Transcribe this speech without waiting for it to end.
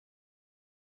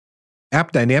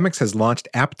AppDynamics has launched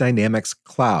AppDynamics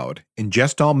Cloud.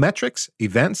 Ingest all metrics,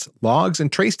 events, logs,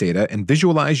 and trace data and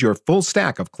visualize your full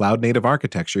stack of cloud-native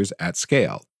architectures at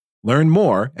scale. Learn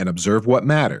more and observe what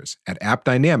matters at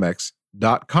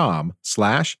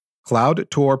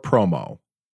appdynamics.com/cloudtourpromo.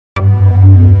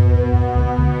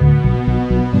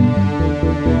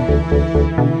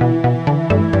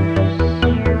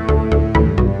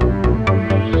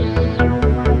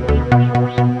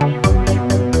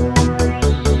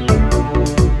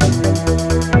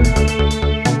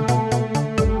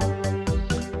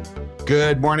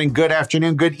 Good morning, good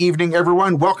afternoon, good evening,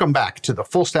 everyone. Welcome back to the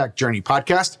Full Stack Journey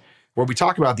podcast, where we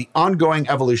talk about the ongoing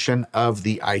evolution of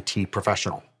the IT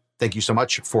professional. Thank you so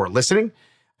much for listening.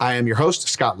 I am your host,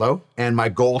 Scott Lowe, and my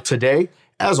goal today,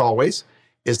 as always,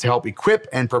 is to help equip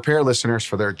and prepare listeners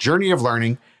for their journey of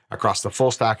learning across the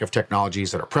full stack of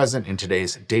technologies that are present in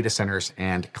today's data centers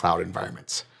and cloud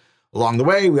environments. Along the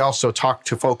way, we also talk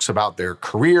to folks about their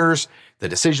careers, the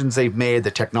decisions they've made,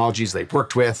 the technologies they've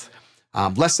worked with,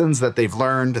 lessons that they've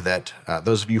learned that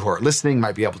those of you who are listening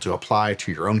might be able to apply to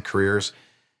your own careers.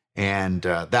 And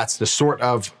that's the sort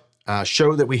of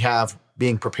show that we have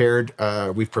being prepared.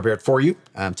 We've prepared for you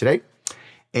today.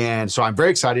 And so I'm very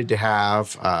excited to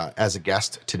have as a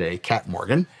guest today, Kat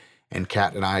Morgan. And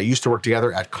Kat and I used to work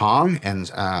together at Kong,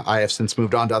 and I have since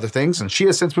moved on to other things, and she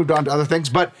has since moved on to other things,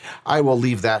 but I will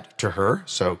leave that to her.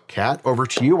 So Kat, over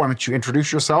to you. Why don't you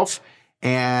introduce yourself?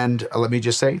 And let me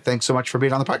just say, thanks so much for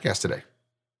being on the podcast today.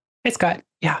 Hey, Scott.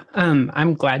 Yeah,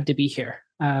 I'm glad to be here.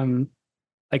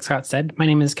 Like Scott said, my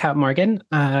name is Kat Morgan.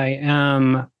 I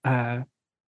am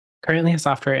currently a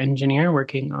software engineer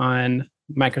working on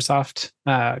Microsoft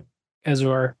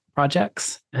Azure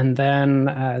projects. And then,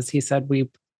 as he said, we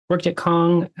worked at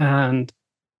Kong and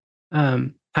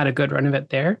had a good run of it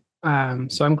there.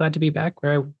 So I'm glad to be back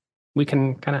where we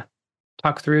can kind of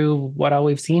talk through what all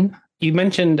we've seen. You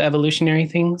mentioned evolutionary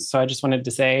things, so I just wanted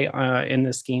to say in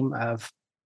the scheme of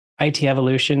IT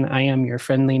evolution, I am your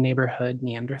friendly neighborhood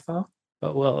Neanderthal,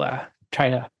 but we'll try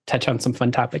to touch on some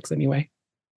fun topics anyway.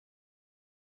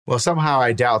 Well, somehow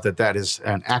I doubt that that is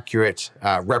an accurate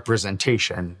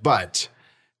representation, but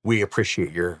we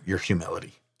appreciate your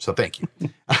humility. So thank you.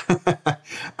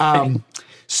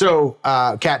 So,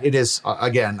 Kat, it is,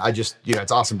 again,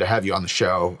 it's awesome to have you on the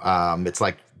show. It's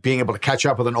like being able to catch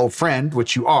up with an old friend,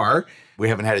 which you are. We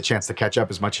haven't had a chance to catch up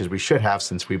as much as we should have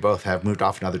since we both have moved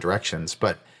off in other directions.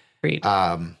 But great.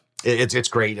 It's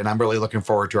great, and I'm really looking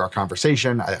forward to our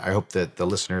conversation. I hope that the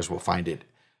listeners will find it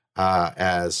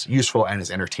as useful and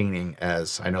as entertaining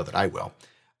as I know that I will.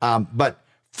 But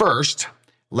first,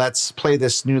 let's play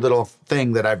this new little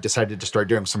thing that I've decided to start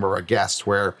doing with some of our guests,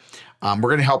 where we're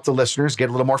going to help the listeners get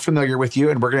a little more familiar with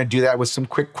you, and we're going to do that with some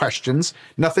quick questions.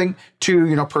 Nothing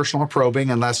too, personal or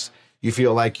probing, unless you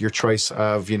feel like your choice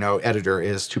of, editor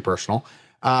is too personal.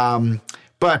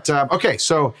 Okay,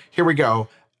 so here we go.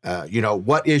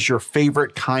 What is your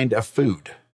favorite kind of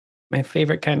food? My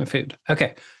favorite kind of food.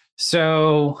 Okay,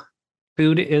 so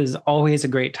food is always a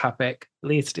great topic. At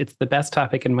least it's the best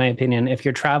topic in my opinion. If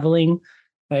you're traveling,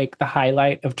 like the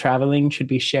highlight of traveling should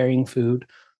be sharing food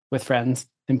with friends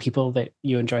and people that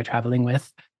you enjoy traveling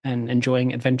with and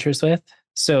enjoying adventures with.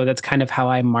 So that's kind of how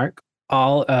I mark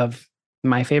all of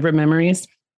my favorite memories.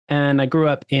 And I grew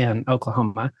up in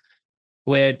Oklahoma,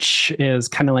 which is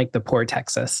kind of like the poor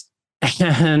Texas.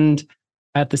 And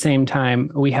at the same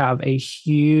time, we have a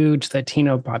huge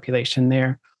Latino population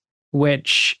there,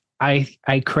 which I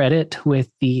credit with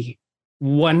the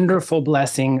wonderful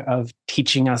blessing of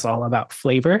teaching us all about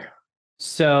flavor.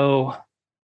 So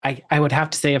I would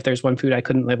have to say, if there's one food I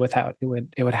couldn't live without, it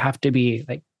would have to be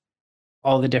like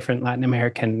all the different Latin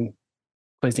American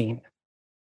cuisine.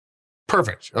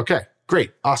 Perfect. Okay,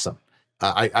 great. Awesome.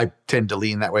 I tend to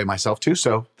lean that way myself too.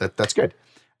 So that's good.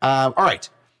 All right.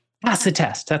 Pass the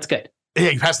test. That's good. Yeah,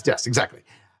 you passed the test. Exactly.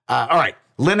 All right.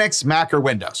 Linux, Mac, or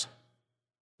Windows?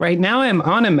 Right now I'm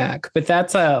on a Mac, but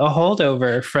that's a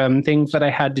holdover from things that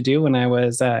I had to do when I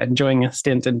was enjoying a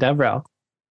stint in DevRel.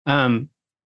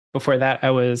 Before that,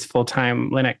 I was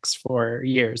full-time Linux for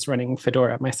years, running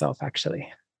Fedora myself, actually.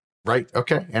 Right.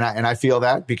 Okay. And I feel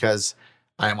that because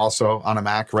I am also on a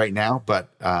Mac right now. But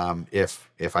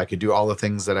if I could do all the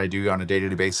things that I do on a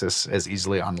day-to-day basis as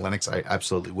easily on Linux, I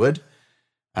absolutely would.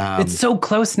 It's so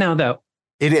close now, though.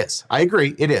 It is. I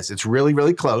agree. It is. It's really,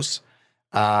 really close.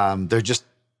 They're just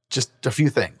a few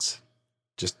things.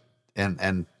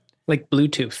 And like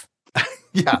Bluetooth.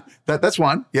 Yeah, that's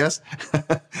one. Yes.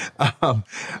 All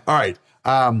right.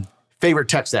 Favorite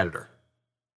text editor.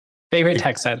 Favorite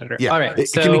text editor. Yeah. All right.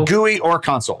 It can be GUI or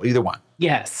console, either one.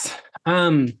 Yes.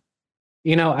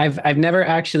 I've never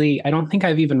actually, I don't think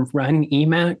I've even run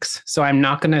Emacs, so I'm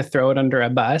not going to throw it under a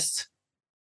bus,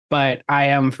 but I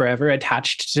am forever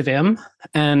attached to Vim.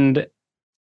 And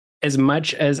as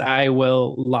much as I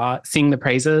will sing the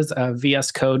praises of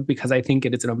VS Code because I think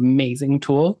it is an amazing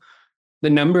tool, the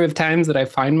number of times that I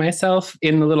find myself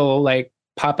in the little like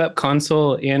pop-up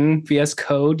console in VS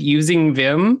Code using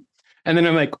Vim, and then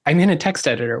I'm like, I'm in a text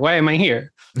editor. Why am I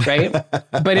here? Right.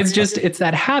 But it's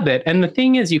that habit. And the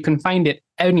thing is, you can find it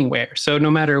anywhere. So no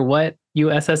matter what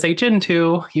you SSH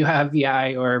into, you have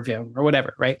VI or Vim or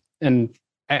whatever. Right. And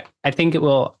I think it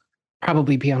will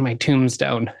probably be on my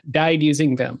tombstone. Died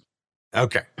using Vim.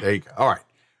 Okay. There you go. All right.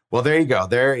 Well, there you go.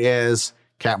 There is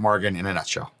Kat Morgan in a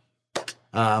nutshell.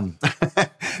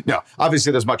 No,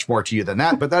 obviously there's much more to you than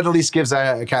that, but that at least gives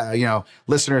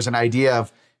listeners an idea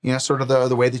of, sort of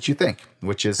the way that you think,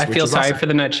 which is, I feel sorry awesome. For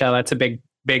the nutshell. That's a big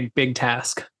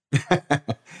task.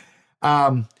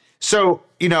 So,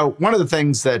 one of the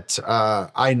things that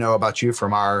I know about you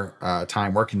from our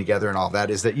time working together and all that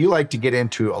is that you like to get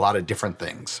into a lot of different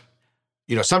things.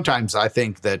 Sometimes I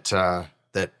think that,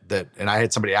 and I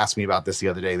had somebody ask me about this the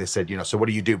other day. They said, so what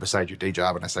do you do besides your day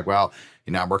job? And I said, well,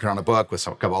 I'm working on a book with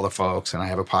a couple other folks, and I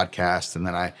have a podcast, and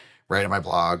then I write on my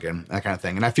blog and that kind of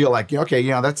thing. And I feel like,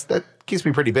 that keeps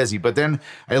me pretty busy. But then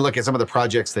I look at some of the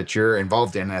projects that you're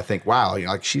involved in, and I think, wow,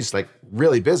 she's like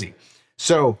really busy.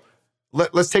 So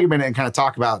let's take a minute and kind of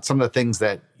talk about some of the things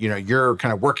that, you're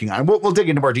kind of working on. We'll dig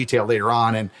into more detail later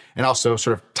on, and also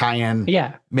sort of tie in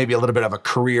maybe a little bit of a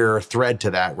career thread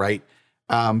to that. Right.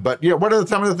 But what are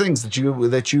some of the things that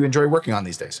you enjoy working on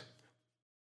these days?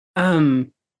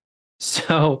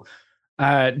 So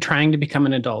trying to become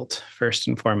an adult first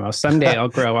and foremost. Someday I'll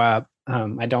grow up.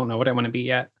 I don't know what I want to be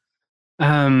yet.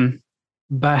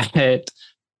 But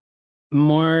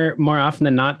more often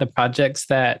than not, the projects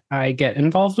that I get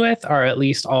involved with are at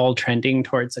least all trending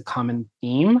towards a common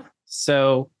theme.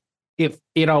 So if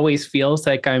it always feels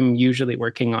like I'm usually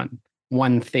working on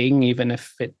one thing, even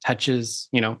if it touches,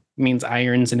 means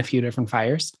irons in a few different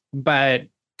fires. But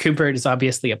KubeVirt is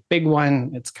obviously a big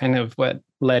one. It's kind of what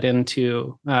led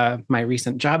into my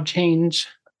recent job change.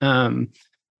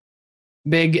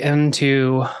 Big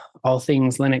into all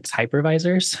things Linux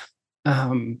hypervisors.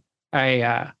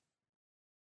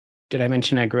 Did I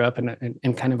mention I grew up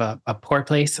in kind of a poor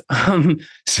place?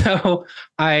 So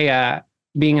I,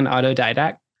 being an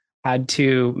autodidact, had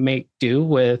to make do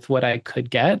with what I could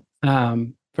get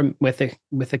with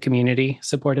the community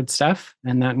supported stuff,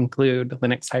 and that include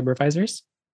Linux hypervisors.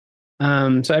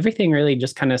 So everything really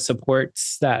just kind of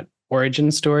supports that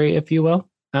origin story, if you will.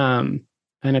 And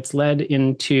it's led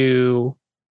into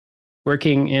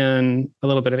working in a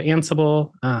little bit of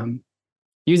Ansible,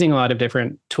 using a lot of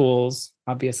different tools,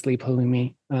 obviously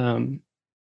Pulumi.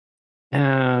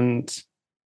 And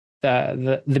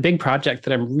the big project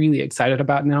that I'm really excited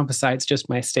about now, besides just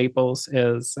my staples,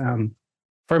 is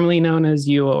formerly known as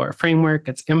UOR Framework.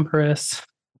 It's Empress.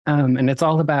 And it's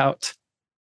all about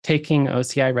taking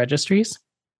OCI registries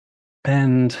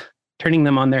and turning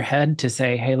them on their head to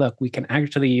say, hey, look, we can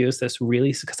actually use this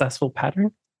really successful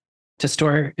pattern to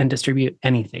store and distribute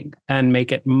anything and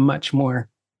make it much more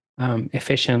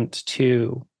efficient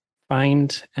to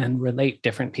find and relate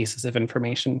different pieces of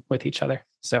information with each other.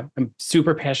 So I'm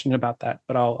super passionate about that,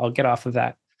 but I'll get off of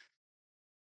that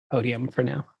podium for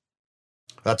now.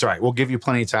 That's all right. We'll give you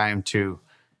plenty of time to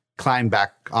climb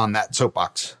back on that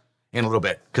soapbox in a little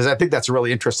bit, because I think that's a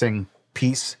really interesting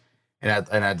piece. And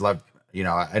I'd love,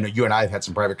 I know you and I have had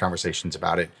some private conversations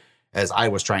about it as I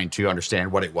was trying to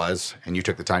understand what it was, and you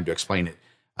took the time to explain it.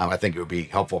 I think it would be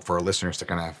helpful for our listeners to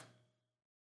kind of,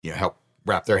 help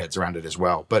wrap their heads around it as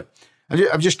well. But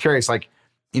I'm just curious,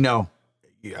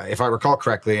 if I recall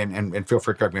correctly, and feel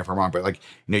free to correct me if I'm wrong, but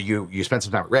you spent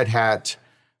some time at Red Hat.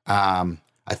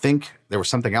 I think there was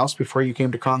something else before you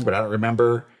came to Kong, but I don't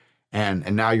remember.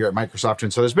 And now you're at Microsoft.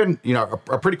 And so there's been,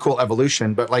 a pretty cool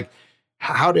evolution, but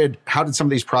how did some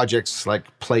of these projects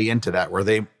play into that? Were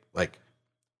they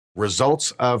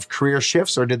results of career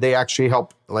shifts, or did they actually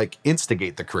help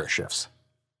instigate the career shifts?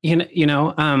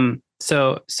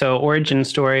 So origin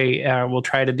story, we'll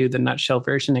try to do the nutshell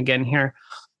version again here.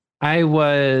 I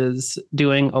was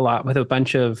doing a lot with a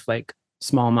bunch of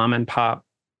small mom and pop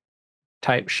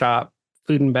type shop,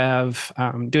 food and bev,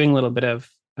 doing a little bit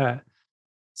of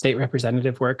state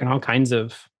representative work and all kinds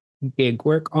of gig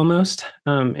work almost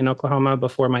in Oklahoma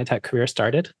before my tech career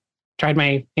started. Tried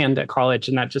my hand at college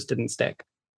and that just didn't stick.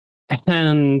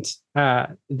 And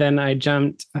then I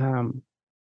jumped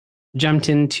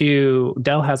into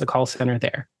Dell has a call center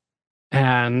there.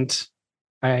 And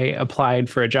I applied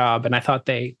for a job and I thought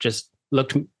they just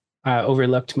looked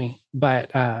overlooked me.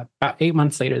 But about 8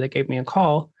 months later, they gave me a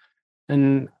call,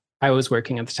 and I was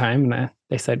working at the time, and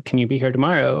they said, "Can you be here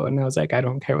tomorrow?" And I was like, "I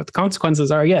don't care what the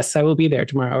consequences are. Yes, I will be there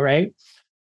tomorrow." Right.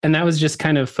 And that was just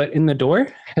kind of foot in the door,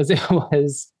 because it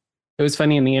was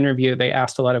funny in the interview. They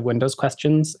asked a lot of Windows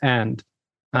questions, and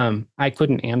I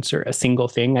couldn't answer a single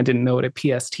thing. I didn't know what a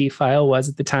PST file was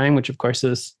at the time, which of course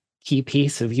is a key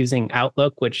piece of using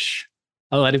Outlook, which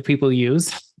a lot of people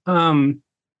use.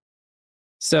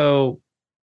 So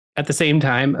at the same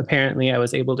time, apparently I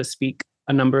was able to speak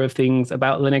a number of things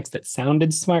about Linux that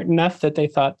sounded smart enough that they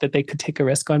thought that they could take a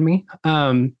risk on me.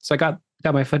 So I got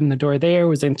my foot in the door there,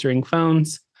 was answering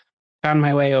phones, found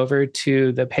my way over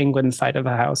to the Penguin side of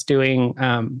the house doing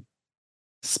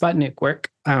Sputnik work.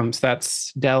 So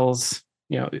that's Dell's,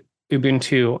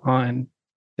 Ubuntu on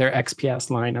their XPS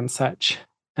line and such.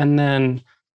 And then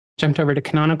jumped over to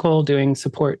Canonical doing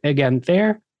support again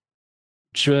there,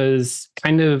 which was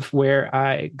kind of where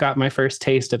I got my first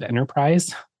taste of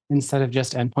enterprise instead of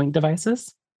just endpoint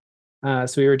devices.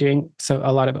 So we were doing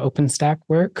a lot of OpenStack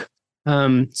work.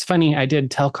 It's funny, I did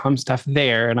telecom stuff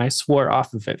there and I swore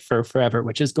off of it for forever,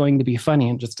 which is going to be funny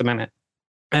in just a minute.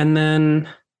 And then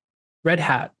Red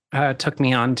Hat took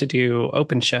me on to do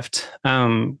OpenShift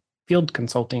field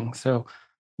consulting. So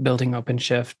building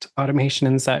OpenShift automation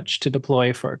and such to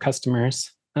deploy for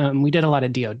customers. We did a lot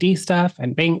of DoD stuff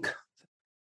and bank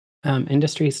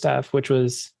industry stuff, which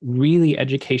was really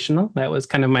educational. That was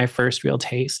kind of my first real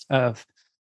taste of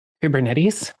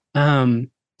Kubernetes.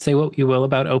 Say what you will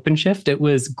about OpenShift, it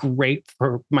was great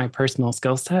for my personal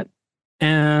skill set.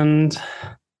 And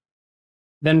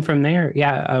then from there,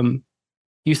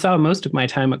 you saw most of my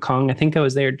time at Kong. I think I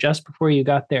was there just before you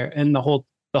got there, and the whole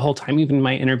time, even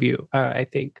my interview, I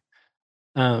think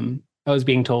I was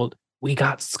being told, "We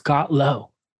got Scott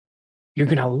Lowe. You're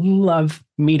gonna love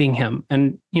meeting him."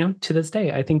 And to this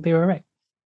day, I think they were right.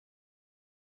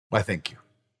 Why, thank you.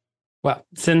 Well,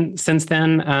 since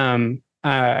then,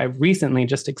 I recently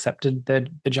just accepted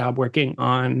the job working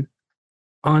on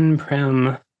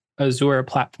on-prem Azure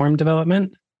platform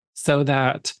development, so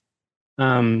that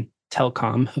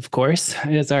Telcom, of course,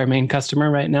 is our main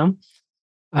customer right now.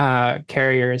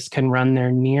 Carriers can run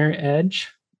their near edge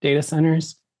data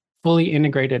centers fully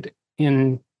integrated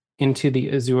into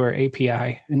the Azure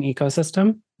API and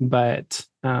ecosystem, but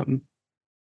on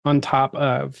top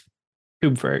of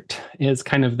KubeVirt is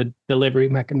kind of the delivery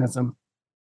mechanism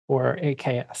for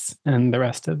AKS and the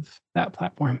rest of that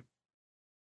platform.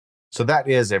 So that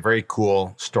is a very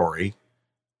cool story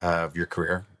of your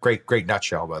career. Great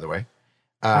nutshell, by the way.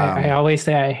 I always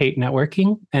say I hate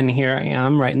networking, and here I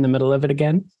am right in the middle of it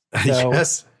again. So.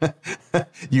 Yes,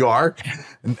 you are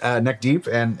neck deep,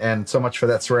 and so much for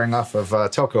that swearing off of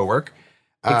telco work.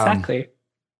 Exactly.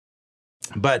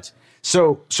 But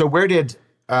so where did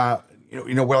where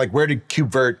did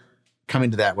KubeVirt come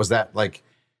into that? Was that like,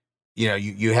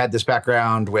 you had this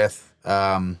background with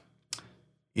Linux,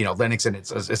 and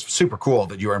it's super cool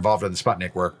that you were involved in the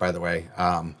Sputnik work, by the way.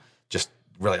 Just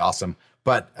really awesome.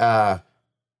 But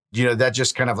that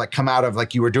just kind of like come out of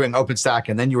like you were doing OpenStack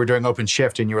and then you were doing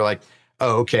OpenShift and you were like,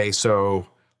 oh, okay, so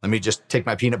let me just take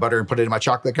my peanut butter and put it in my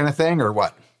chocolate kind of thing, or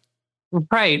what?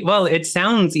 Right. Well, it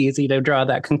sounds easy to draw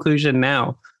that conclusion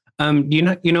now.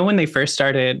 When they first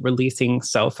started releasing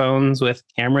cell phones with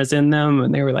cameras in them,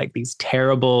 and they were like these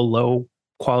terrible low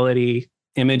quality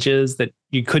images that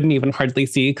you couldn't even hardly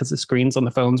see because the screens on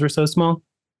the phones were so small.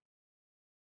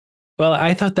 Well,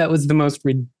 I thought that was the most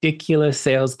ridiculous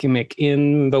sales gimmick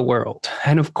in the world.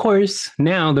 And of course,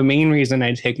 now the main reason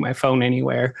I take my phone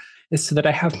anywhere is so that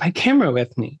I have my camera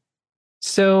with me.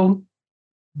 So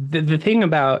the thing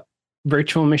about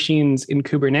virtual machines in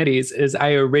Kubernetes is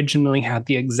I originally had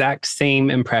the exact same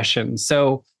impression.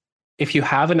 So if you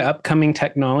have an upcoming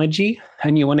technology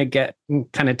and you want to get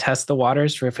kind of test the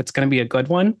waters for if it's going to be a good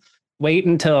one, wait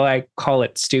until I call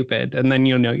it stupid, and then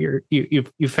you'll know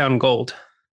you found gold.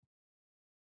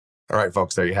 All right,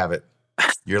 folks, there you have it.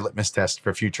 Your litmus test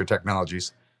for future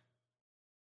technologies.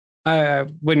 I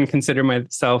wouldn't consider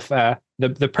myself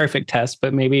the perfect test,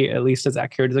 but maybe at least as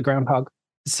accurate as a groundhog.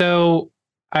 So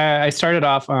I started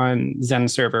off on Zen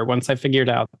Server once I figured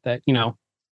out that,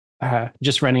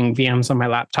 just running VMs on my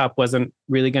laptop wasn't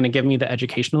really going to give me the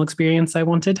educational experience I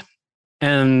wanted.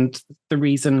 And the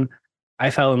reason I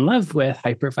fell in love with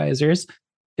hypervisors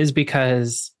is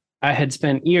because I had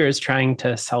spent years trying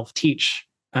to self-teach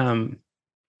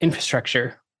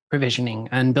infrastructure provisioning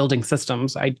and building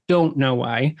systems. I don't know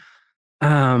why.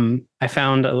 I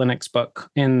found a Linux book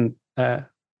in the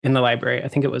library. I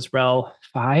think it was RHEL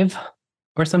 5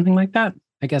 or something like that.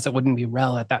 I guess it wouldn't be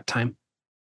RHEL at that time.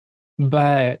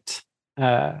 But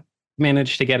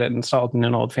managed to get it installed in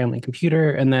an old family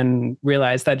computer, and then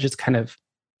realized that just kind of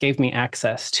gave me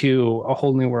access to a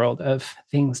whole new world of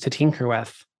things to tinker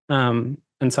with. And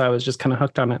so I was just kind of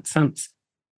hooked on it since.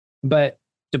 But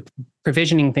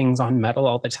provisioning things on metal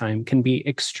all the time can be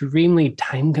extremely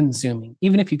time consuming.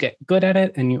 Even if you get good at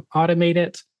it and you automate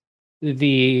it,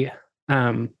 the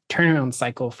turnaround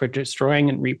cycle for destroying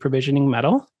and reprovisioning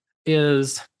metal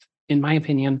is, in my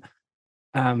opinion,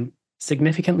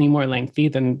 significantly more lengthy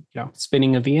than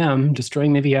spinning a VM,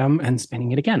 destroying the VM, and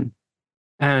spinning it again.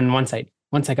 And once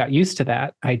I got used to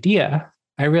that idea,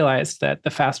 I realized that the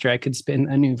faster I could spin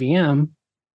a new VM,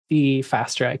 the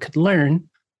faster I could learn.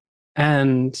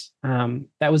 And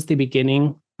that was the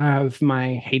beginning of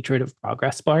my hatred of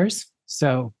progress bars.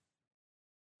 So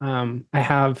I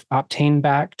have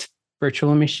Optane-backed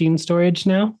virtual machine storage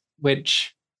now,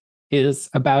 which is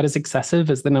about as excessive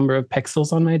as the number of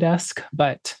pixels on my desk,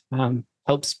 but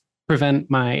helps prevent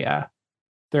my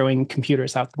throwing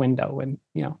computers out the window when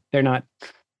they're not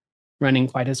running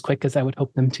quite as quick as I would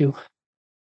hope them to.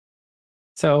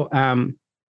 So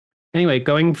anyway,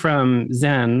 going from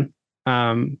Zen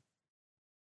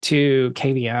to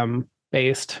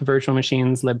KVM-based virtual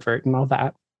machines, libvirt, and all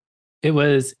that, it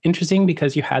was interesting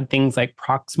because you had things like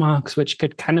Proxmox, which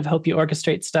could kind of help you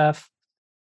orchestrate stuff.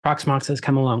 Proxmox has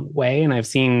come a long way, and I've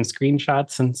seen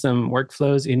screenshots and some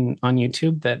workflows on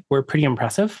YouTube that were pretty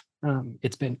impressive.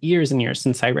 It's been years and years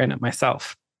since I ran it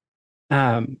myself.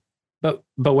 But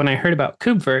when I heard about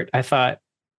KubeVirt, I thought,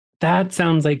 that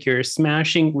sounds like you're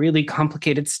smashing really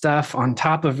complicated stuff on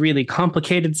top of really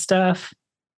complicated stuff.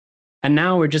 And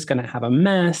now we're just going to have a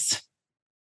mess.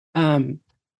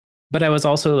 But I was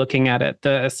also looking at it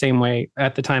the same way.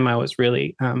 At the time, I was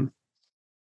really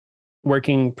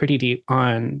working pretty deep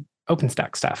on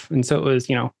OpenStack stuff. And so it was,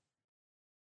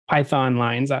 Python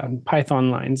lines on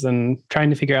Python lines and trying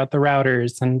to figure out the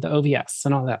routers and the OVS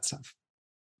and all that stuff.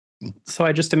 So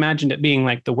I just imagined it being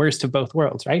like the worst of both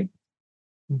worlds, right?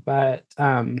 But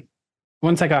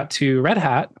once I got to Red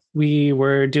Hat, we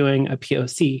were doing a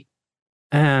POC,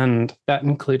 and that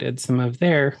included some of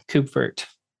their KubeVirt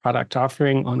product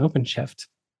offering on OpenShift.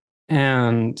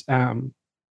 And I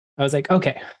was like,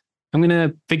 okay, I'm going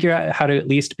to figure out how to at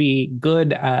least be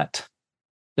good at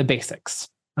the basics.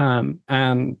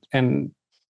 And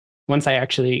once I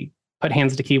actually put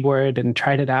hands to keyboard and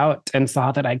tried it out and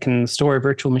saw that I can store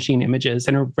virtual machine images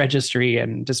in a registry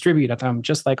and distribute them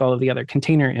just like all of the other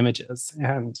container images.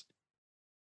 And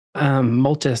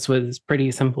Multis was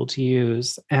pretty simple to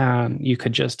use, and you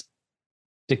could just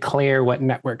declare what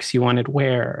networks you wanted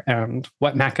where and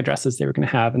what MAC addresses they were going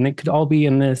to have. And they could all be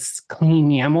in this clean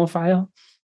YAML file.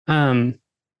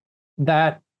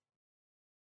 That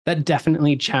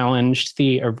definitely challenged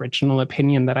the original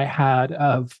opinion that I had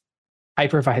of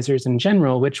hypervisors in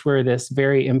general, which were this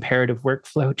very imperative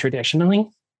workflow traditionally,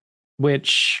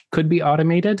 which could be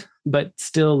automated, but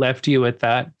still left you with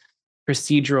that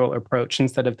procedural approach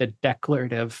instead of the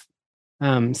declarative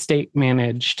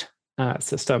state-managed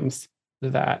systems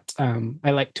that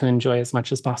I like to enjoy as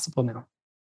much as possible now.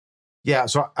 Yeah,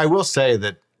 so I will say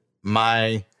that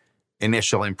my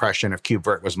initial impression of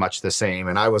KubeVirt was much the same,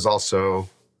 and I was also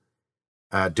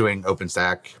doing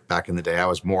OpenStack back in the day. I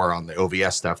was more on the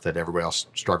OVS stuff that everybody else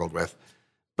struggled with.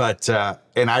 But,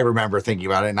 and I remember thinking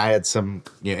about it, and I had some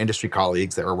industry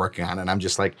colleagues that were working on it, and I'm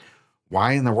just like,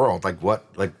 why in the world?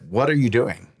 What are you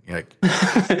doing?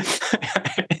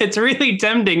 It's really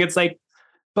tempting. It's like,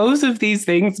 both of these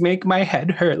things make my head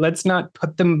hurt. Let's not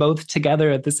put them both together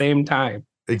at the same time.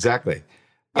 Exactly.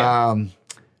 Yeah.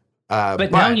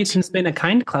 But now you can spin a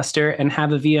kind cluster and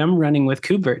have a VM running with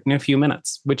KubeVirt in a few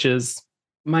minutes, which is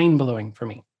mind-blowing for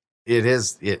me. It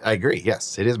is. I agree.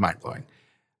 Yes, it is mind-blowing.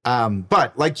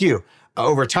 But like you,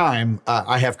 over time,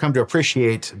 I have come to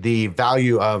appreciate the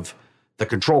value of the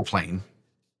control plane,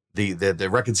 the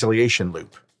reconciliation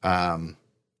loop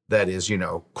that is,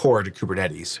 core to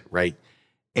Kubernetes, right?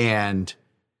 And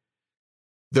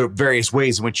the various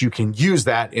ways in which you can use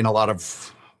that in a lot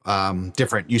of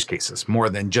different use cases, more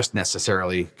than just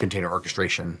necessarily container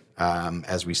orchestration,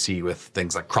 as we see with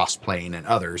things like Crossplane and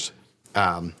others.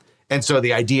 And so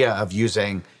the idea of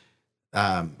using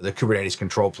the Kubernetes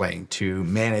control plane to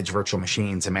manage virtual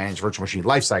machines and manage virtual machine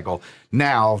lifecycle,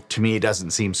 now to me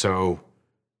doesn't seem so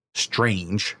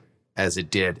strange as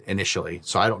it did initially.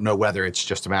 So I don't know whether it's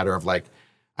just a matter of like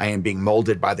I am being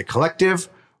molded by the collective,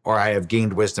 or I have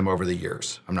gained wisdom over the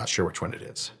years. I'm not sure which one it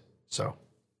is. So,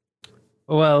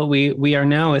 well, we are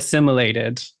now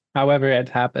assimilated, however it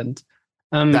happened.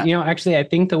 Actually, I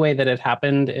think the way that it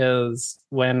happened is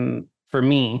for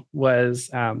me, was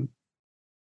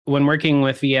when working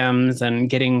with VMs and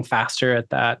getting faster at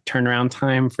that turnaround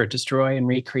time for destroy and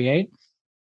recreate,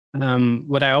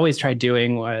 what I always tried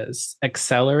doing was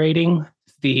accelerating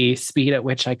the speed at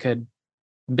which I could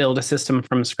build a system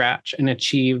from scratch and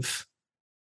achieve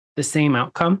the same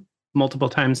outcome multiple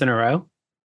times in a row.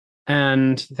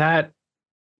 And that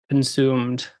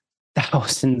consumed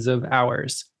thousands of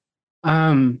hours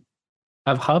of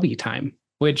hobby time,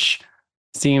 which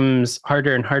seems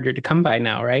harder and harder to come by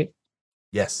now, right?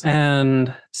 Yes.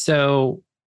 And so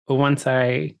once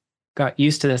I got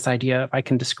used to this idea of I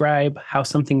can describe how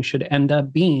something should end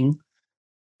up being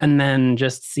and then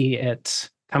just see it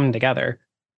come together,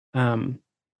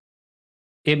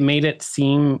 it made it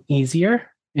seem easier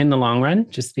in the long run,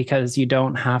 just because you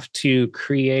don't have to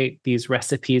create these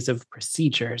recipes of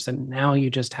procedures. And now you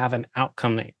just have an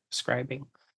outcome that you're describing.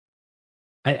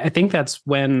 I think that's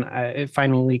when it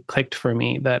finally clicked for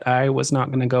me that I was not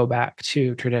going to go back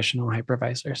to traditional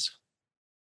hypervisors.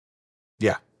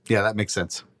 Yeah, that makes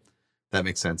sense. That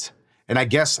makes sense. And I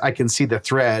guess I can see the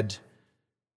thread,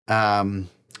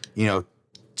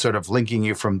 sort of linking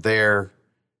you from there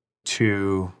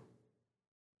to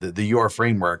the your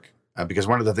framework, because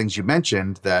one of the things you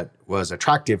mentioned that was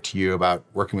attractive to you about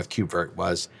working with KubeVirt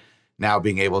was now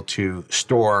being able to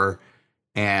store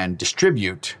and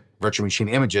distribute virtual machine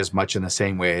images much in the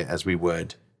same way as we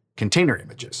would container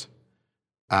images.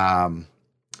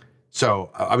 So,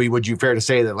 I mean, would you fair to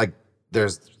say that like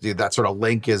there's that sort of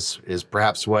link is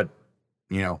perhaps what,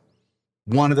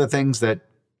 one of the things that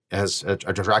has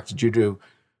attracted you to,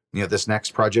 this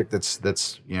next project that's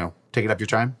taking up your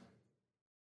time?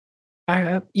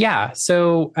 Yeah.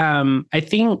 So I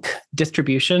think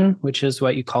distribution, which is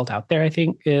what you called out there, I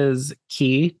think is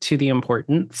key to the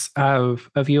importance of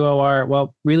UOR.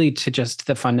 Well, really to just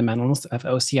the fundamentals of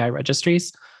OCI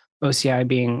registries. OCI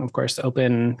being, of course,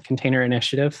 Open Container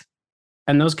Initiative.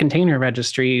 And those container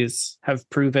registries have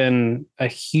proven a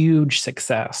huge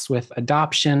success with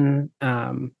adoption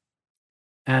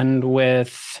and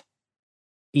with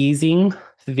easing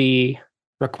the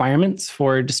requirements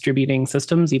for distributing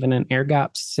systems, even in air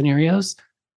gap scenarios.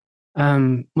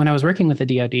 When I was working with the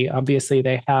DoD, obviously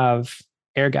they have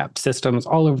air gap systems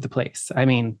all over the place. I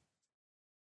mean,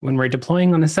 when we're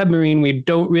deploying on a submarine, we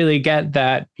don't really get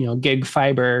that, gig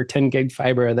fiber, 10 gig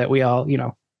fiber that we all,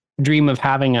 dream of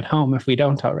having at home if we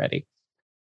don't already.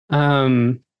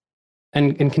 And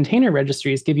container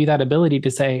registries give you that ability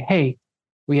to say, hey,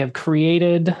 we have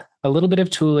created a little bit of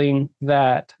tooling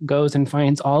that goes and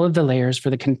finds all of the layers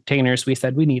for the containers we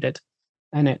said we needed.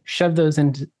 And it shoved those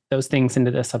things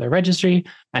into this other registry.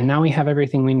 And now we have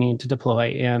everything we need to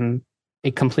deploy in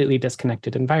a completely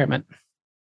disconnected environment.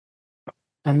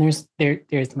 And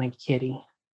there's my kitty.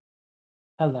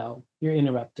 Hello, you're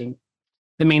interrupting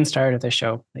the main star of the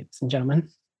show, ladies and gentlemen.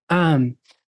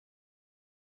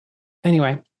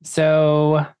 Anyway,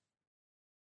 so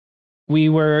we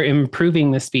were improving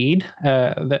the speed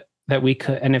that we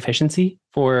could and efficiency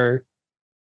for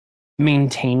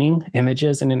maintaining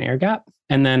images in an air gap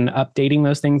and then updating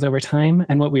those things over time.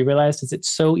 And what we realized is it's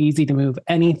so easy to move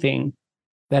anything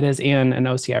that is in an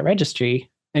OCI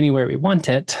registry anywhere we want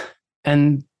it.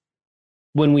 And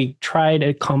when we tried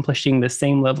accomplishing the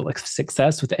same level of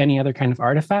success with any other kind of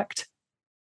artifact,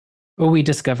 we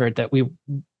discovered that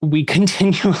we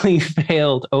continually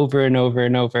failed over and over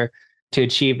and over to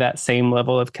achieve that same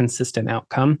level of consistent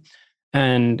outcome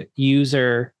and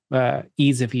user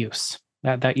ease of use.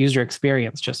 That user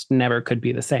experience just never could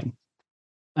be the same.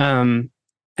 And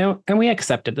we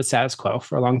accepted the status quo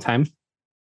for a long time.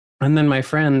 And then my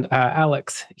friend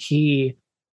Alex, he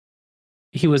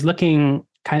was looking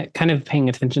kind of paying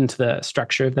attention to the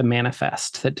structure of the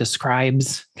manifest that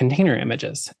describes container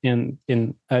images in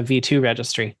a V2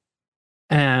 registry.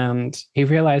 And he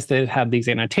realized that it had these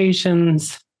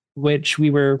annotations, which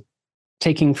we were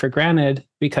taking for granted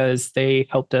because they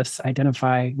helped us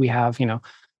identify we have, an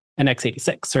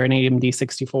x86 or an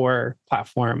AMD64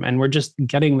 platform, and we're just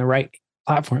getting the right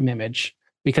platform image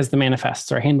because the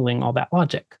manifests are handling all that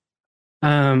logic.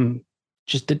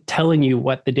 Just telling you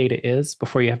what the data is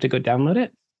before you have to go download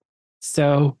it.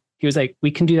 So he was like,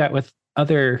 we can do that with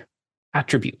other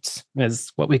attributes,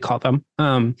 is what we call them.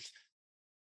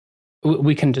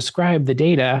 We can describe the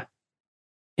data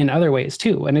in other ways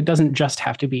too. And it doesn't just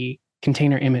have to be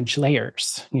container image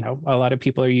layers. A lot of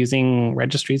people are using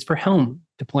registries for Helm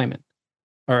deployment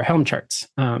or Helm charts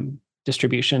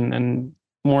distribution, and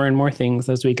more things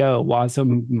as we go.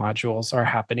 WASM modules are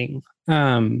happening.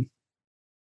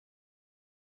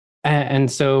 And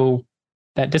so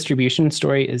that distribution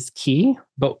story is key.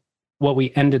 But what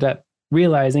we ended up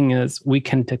realizing is we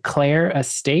can declare a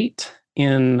state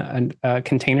in a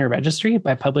container registry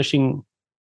by publishing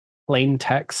plain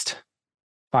text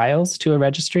files to a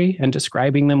registry and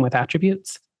describing them with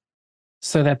attributes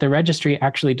so that the registry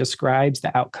actually describes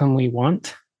the outcome we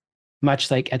want, much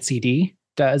like etcd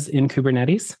does in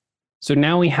Kubernetes. So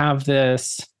now we have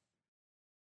this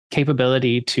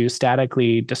capability to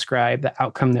statically describe the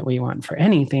outcome that we want for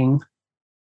anything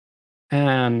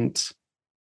and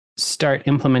start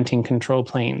implementing control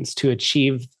planes to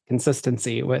achieve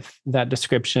consistency with that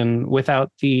description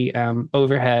without the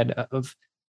overhead of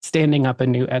standing up a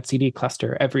new etcd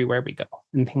cluster everywhere we go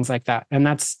and things like that. And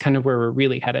that's kind of where we're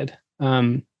really headed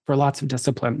for lots of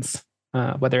disciplines,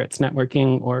 whether it's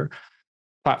networking or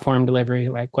platform delivery,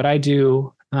 like what I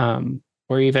do,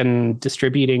 or even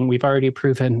distributing. We've already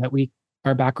proven that we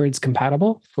are backwards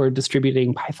compatible for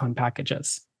distributing Python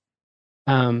packages.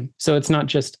 So it's not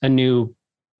just a new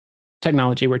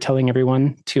technology we're telling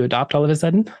everyone to adopt all of a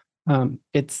sudden.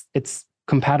 It's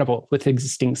compatible with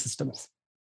existing systems.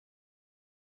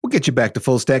 We'll get you back to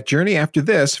Full Stack Journey after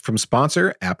this from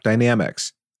sponsor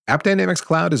AppDynamics. AppDynamics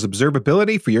Cloud is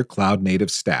observability for your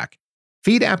cloud-native stack.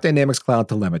 Feed AppDynamics Cloud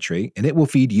telemetry, and it will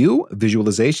feed you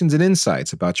visualizations and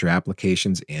insights about your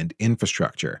applications and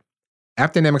infrastructure.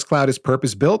 AppDynamics Cloud is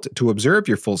purpose-built to observe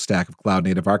your full stack of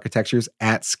cloud-native architectures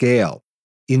at scale.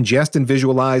 Ingest and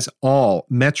visualize all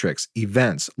metrics,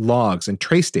 events, logs, and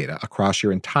trace data across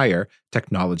your entire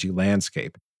technology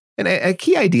landscape. And a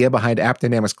key idea behind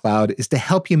AppDynamics Cloud is to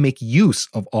help you make use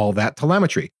of all that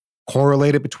telemetry,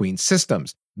 correlate it between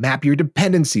systems, map your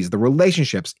dependencies, the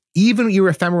relationships, even your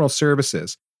ephemeral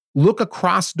services. Look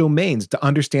across domains to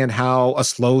understand how a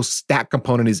slow stack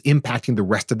component is impacting the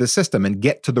rest of the system and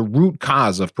get to the root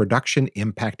cause of production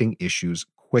impacting issues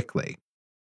quickly.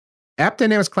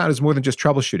 AppDynamics Cloud is more than just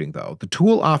troubleshooting, though. The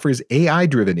tool offers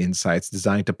AI-driven insights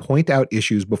designed to point out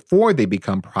issues before they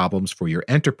become problems for your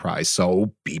enterprise,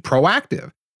 so be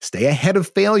proactive. Stay ahead of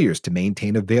failures to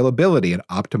maintain availability and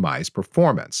optimize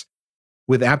performance.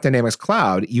 With AppDynamics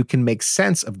Cloud, you can make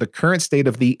sense of the current state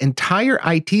of the entire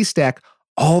IT stack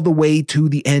all the way to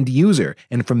the end user,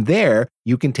 and from there,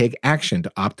 you can take action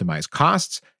to optimize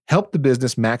costs, help the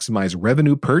business maximize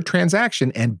revenue per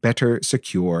transaction, and better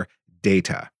secure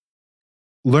data.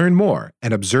 Learn more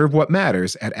and observe what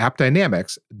matters at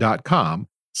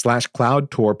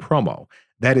appdynamics.com/cloudtourpromo.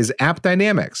 That is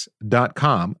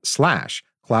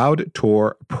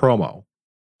appdynamics.com/cloudtourpromo.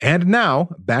 And now,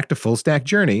 back to Full Stack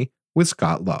Journey with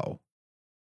Scott Lowe.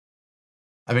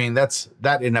 I mean, that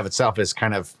in and of itself is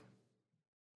kind of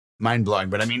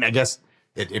mind-blowing, but I mean, I guess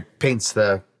it paints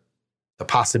the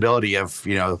possibility of,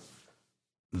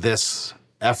 this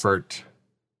effort,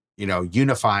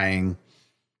 unifying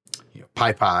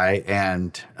PyPy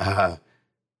and,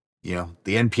 the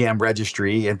NPM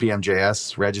registry,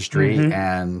 NPM.js registry,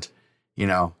 and,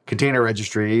 container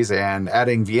registries and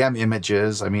adding VM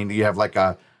images. I mean, you have like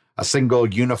a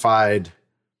single unified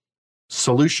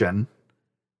solution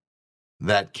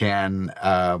that can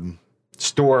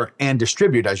store and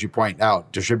distribute, as you point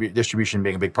out, distribution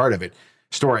being a big part of it,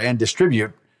 store and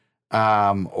distribute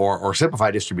or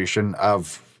simplify distribution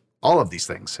of all of these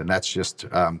things. And that's just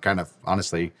kind of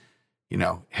honestly,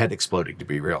 head exploding, to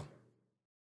be real.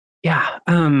 Yeah.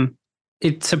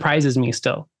 It surprises me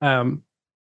still.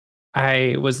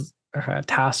 I was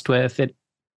tasked with it.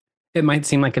 It might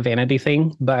seem like a vanity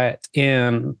thing, but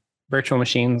in virtual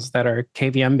machines that are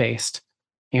KVM based,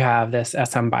 you have this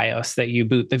SM BIOS that you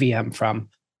boot the VM from,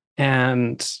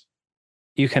 and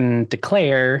you can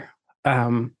declare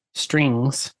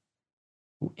strings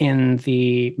in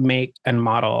the make and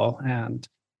model and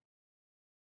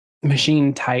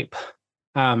machine type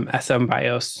SM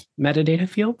BIOS metadata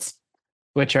fields,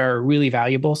 which are really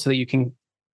valuable so that you can,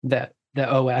 that the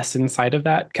OS inside of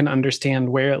that can understand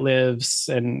where it lives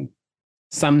and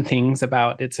some things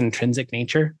about its intrinsic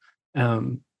nature,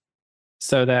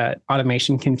 so that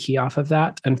automation can key off of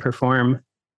that and perform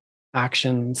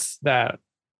actions that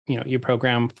you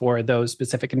program for those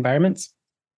specific environments.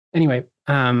 Anyway,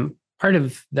 part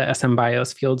of the SM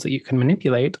BIOS fields that you can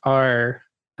manipulate are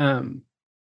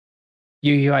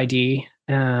UUID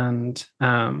and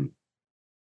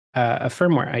a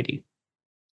firmware ID.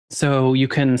 So you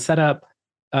can set up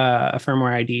a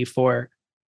firmware ID for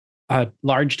a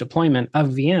large deployment of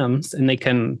VMs, and they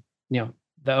can,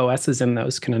 the OSs in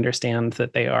those can understand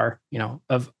that they are,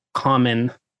 of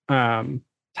common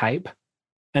type.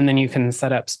 And then you can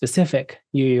set up specific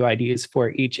UUIDs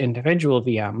for each individual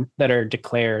VM that are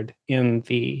declared in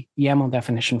the YAML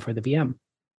definition for the VM.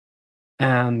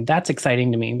 And that's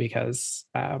exciting to me because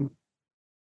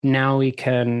now we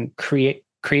can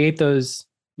create those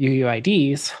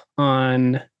UUIDs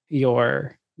on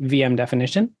your VM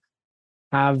definition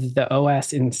have the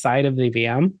OS inside of the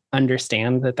VM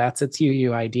understand that that's its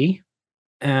UUID,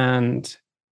 and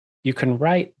you can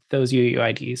write those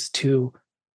UUIDs to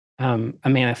a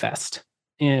manifest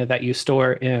that you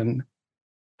store in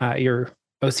your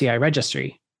OCI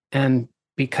registry. And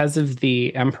because of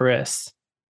the Empress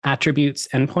attributes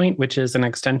endpoint, which is an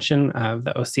extension of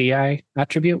the OCI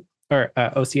attribute or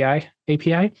OCI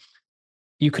API,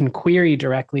 you can query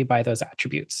directly by those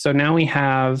attributes. So now we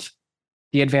have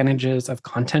the advantages of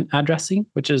content addressing,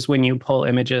 which is when you pull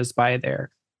images by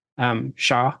their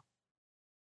SHA.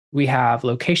 We have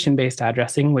location-based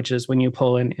addressing, which is when you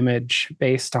pull an image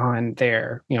based on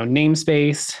their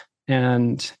namespace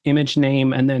and image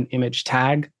name and then image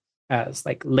tag as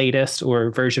like latest or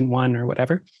version 1 or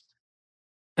whatever.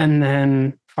 And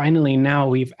then finally, now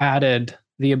we've added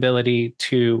the ability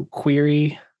to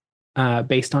query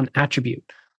based on attribute.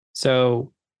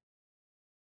 So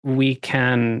we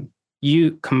can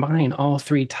combine all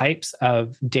three types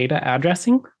of data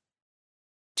addressing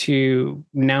to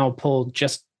now pull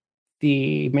just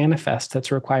the manifest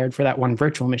that's required for that one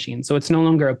virtual machine. So it's no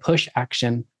longer a push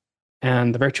action,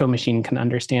 and the virtual machine can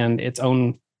understand its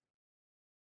own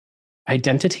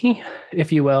identity,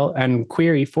 if you will, and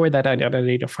query for that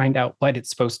identity to find out what it's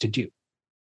supposed to do.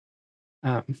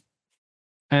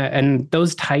 And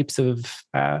those types of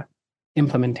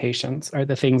implementations are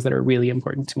the things that are really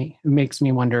important to me. It makes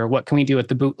me wonder, what can we do at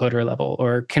the bootloader level?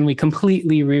 Or can we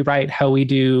completely rewrite how we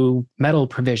do metal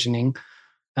provisioning?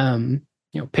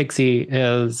 PXE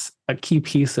is a key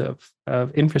piece of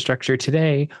infrastructure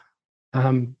today,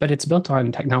 but it's built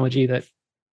on technology that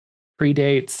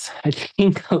predates, I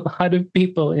think, a lot of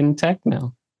people in tech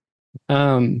now.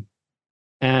 And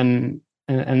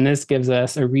this gives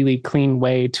us a really clean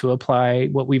way to apply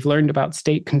what we've learned about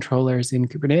state controllers in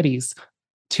Kubernetes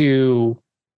to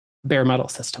bare metal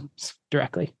systems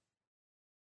directly.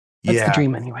 That's the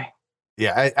dream anyway.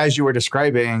 Yeah, as you were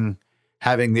describing,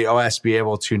 having the OS be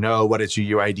able to know what its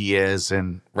UUID is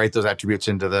and write those attributes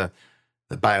into the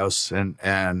BIOS and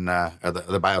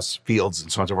the BIOS fields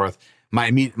and so on and so forth,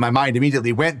 my mind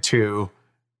immediately went to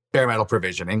bare metal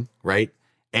provisioning, right?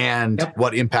 And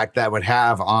what impact that would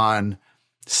have on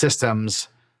systems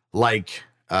like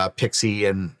PXE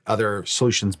and other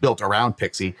solutions built around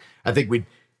PXE. I think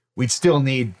we'd still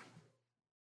need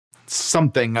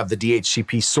something of the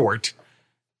DHCP sort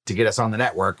to get us on the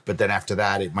network, but then after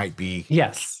that, it might be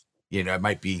it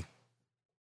might be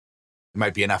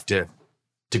enough to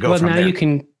go. Well, from now there.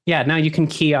 Now you can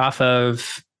key off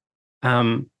of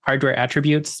hardware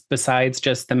attributes besides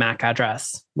just the MAC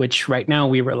address, which right now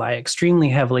we rely extremely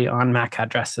heavily on MAC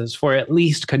addresses for at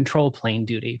least control plane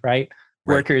duty, right?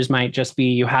 Workers might just be,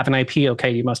 you have an IP,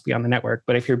 okay, you must be on the network.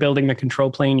 But if you're building the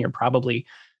control plane, you're probably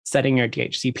setting your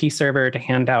DHCP server to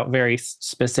hand out very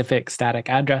specific static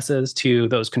addresses to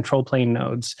those control plane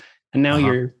nodes. And now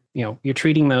you're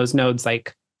treating those nodes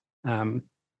like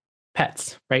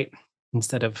pets, right?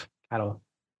 Instead of cattle.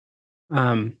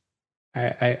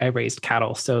 I raised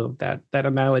cattle, so that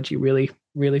analogy really,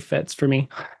 really fits for me.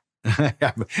 I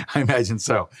imagine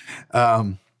so.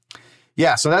 So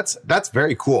that's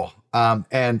very cool.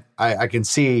 And I can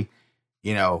see,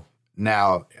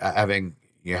 now having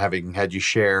had you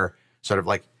share sort of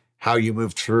like how you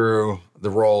moved through the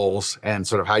roles and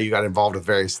sort of how you got involved with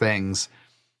various things,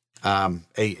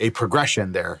 a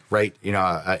progression there, right?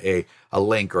 A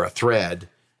link or a thread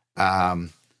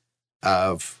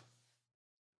of,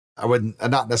 I wouldn't,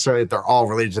 not necessarily that they're all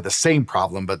related to the same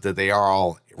problem, but that they are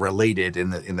all related in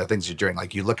the things you're doing.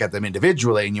 Like you look at them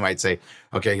individually and you might say,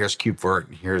 okay, here's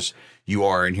KubeVirt, here's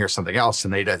UR, and here's something else.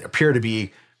 And they appear to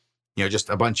be, just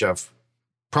a bunch of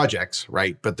projects,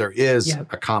 right? But there is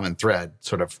a common thread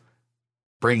sort of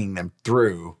bringing them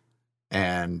through.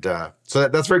 And so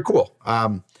that's very cool.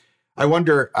 I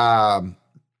wonder, how,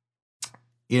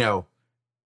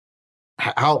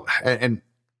 and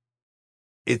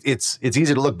it's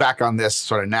easy to look back on this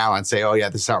sort of now and say, oh yeah,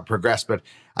 this is how it progressed. But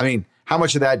I mean, how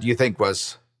much of that do you think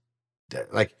was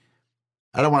like,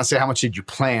 I don't want to say how much did you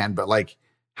plan, but like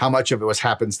how much of it was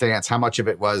happenstance? How much of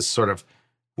it was sort of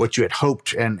what you had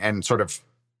hoped and sort of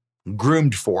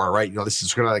groomed for, right? This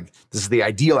is kind of like, this is the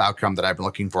ideal outcome that I've been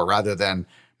looking for rather than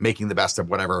making the best of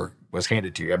whatever was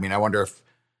handed to you. I mean, I wonder if,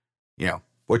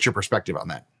 what's your perspective on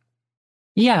that?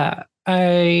 Yeah,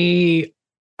 I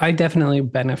definitely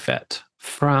benefit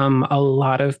from a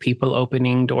lot of people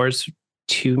opening doors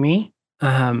to me.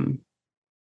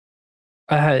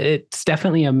 It's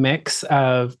definitely a mix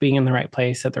of being in the right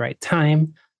place at the right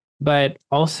time, but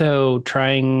also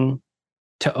trying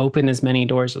to open as many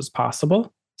doors as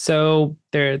possible. So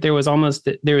there was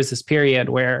this period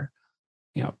where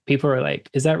people are like,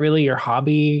 is that really your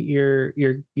hobby?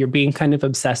 You're being kind of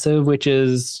obsessive, which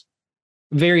is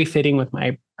very fitting with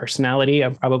my personality.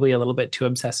 I'm probably a little bit too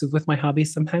obsessive with my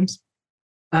hobbies sometimes.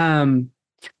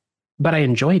 But I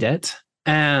enjoyed it.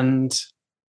 And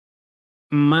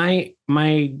my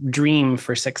dream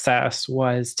for success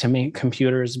was to make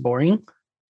computers boring.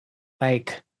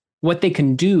 Like, what they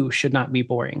can do should not be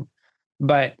boring,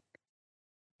 but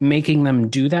making them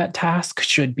do that task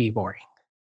should be boring.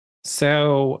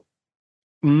 So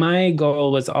my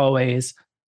goal was always,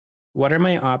 what are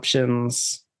my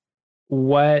options?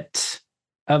 What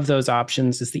of those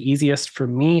options is the easiest for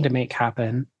me to make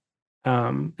happen,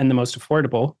 and the most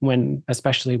affordable,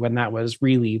 especially when that was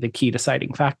really the key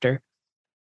deciding factor.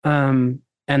 And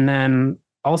then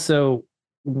also,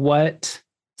 what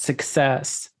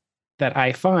success that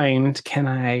I find can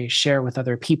I share with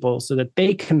other people so that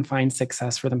they can find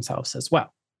success for themselves as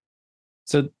well?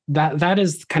 So that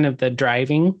is kind of the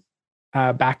driving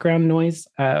background noise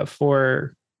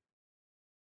for,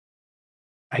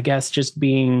 I guess, just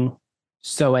being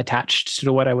so attached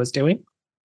to what I was doing.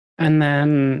 And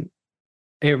then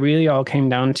it really all came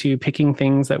down to picking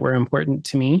things that were important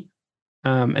to me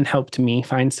and helped me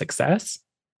find success,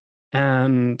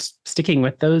 and sticking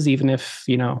with those, even if,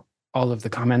 all of the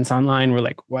comments online were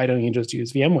like, why don't you just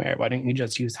use VMware? Why don't you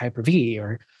just use Hyper-V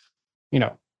or,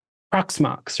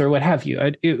 Proxmox or what have you?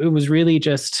 It was really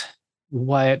just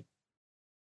what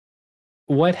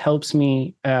helps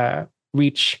me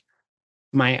reach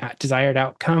my desired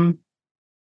outcome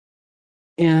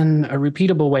in a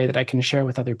repeatable way that I can share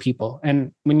with other people.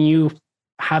 And when you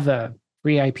have a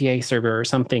free IPA server or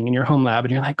something in your home lab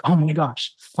and you're like, oh my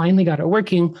gosh, finally got it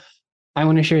working, I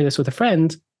want to share this with a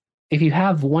friend. If you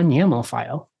have one YAML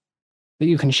file that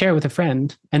you can share with a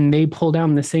friend and they pull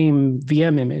down the same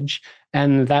VM image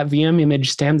and that VM image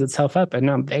stands itself up and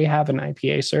now they have an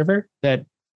IPA server that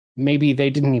maybe they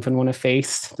didn't even want to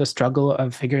face the struggle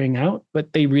of figuring out,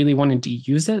 but they really wanted to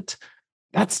use it.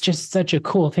 That's just such a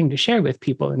cool thing to share with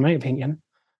people, in my opinion.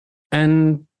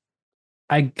 And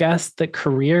I guess the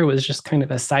career was just kind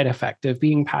of a side effect of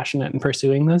being passionate and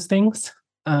pursuing those things,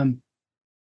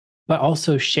 but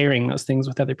also sharing those things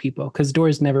with other people, because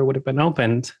doors never would have been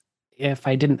opened if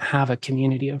I didn't have a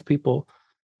community of people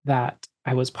that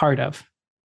I was part of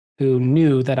who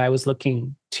knew that I was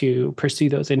looking to pursue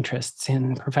those interests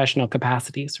in professional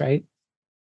capacities, right?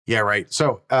 Yeah, right.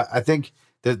 So I think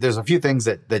there's a few things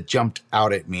that jumped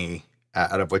out at me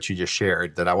out of what you just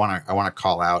shared that I want to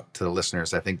call out to the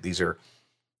listeners. I think these are,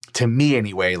 to me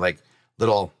anyway, like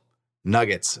little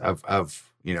nuggets of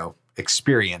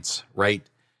experience, right?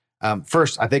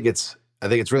 First, I think it's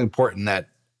really important that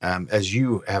as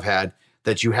you have had,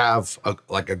 that you have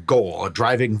a goal, a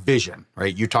driving vision,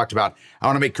 right? You talked about, I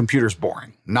want to make computers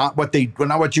boring, not what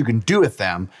you can do with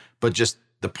them, but just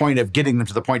the point of getting them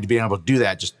to the point to being able to do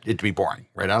that, just it to be boring,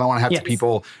 right? I don't want to have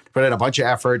people put in a bunch of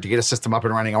effort to get a system up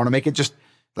and running. I want to make it just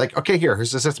like, okay,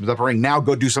 here's the system up and running. Now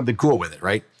go do something cool with it,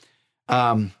 right?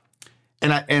 And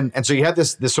so you had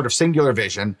this sort of singular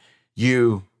vision.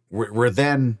 You were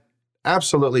then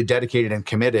absolutely dedicated and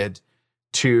committed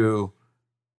to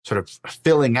sort of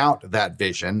filling out that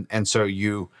vision. And so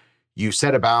you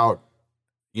set about,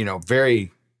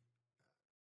 very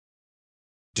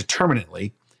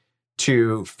determinately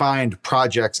to find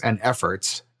projects and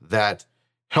efforts that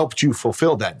helped you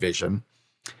fulfill that vision,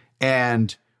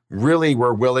 and really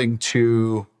were willing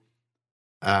to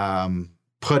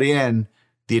put in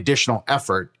the additional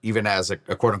effort, even as a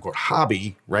quote unquote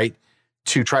hobby, right,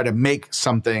 to try to make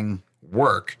something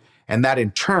work. And that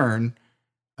in turn,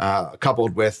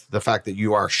 coupled with the fact that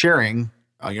you are sharing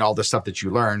all the stuff that you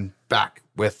learn back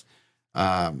with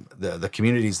the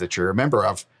communities that you're a member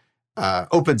of,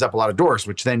 opens up a lot of doors,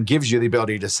 which then gives you the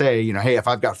ability to say, hey, if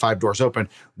I've got 5 doors open,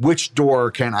 which door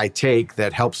can I take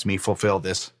that helps me fulfill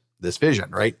this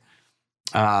vision, right?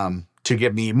 To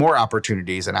give me more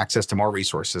opportunities and access to more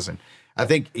resources. And I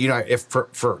think, if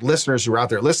for listeners who are out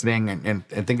there listening and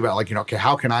think about like, okay,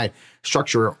 how can I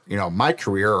structure, my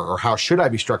career, or how should I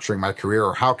be structuring my career,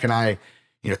 or how can I,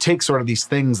 take sort of these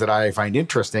things that I find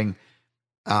interesting,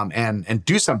 and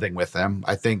do something with them.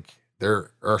 I think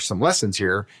there are some lessons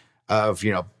here of,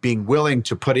 being willing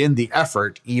to put in the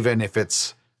effort, even if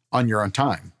it's on your own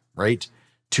time, right?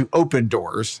 To open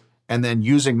doors, and then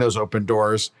using those open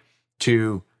doors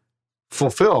to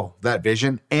fulfill that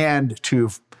vision and to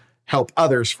help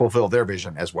others fulfill their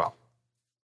vision as well.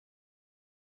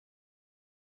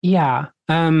 Yeah.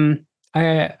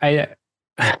 I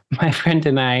my friend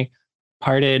and I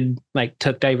parted,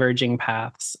 took diverging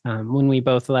paths when we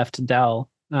both left Dell.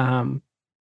 And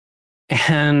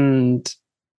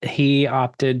he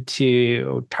opted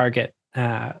to target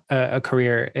a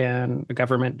career in a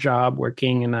government job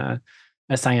working in a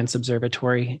science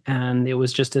observatory. And it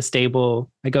was just a stable,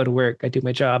 I go to work, I do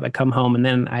my job, I come home, and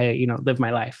then I, live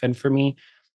my life. And for me,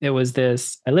 it was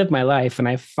this, I live my life and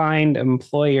I find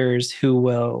employers who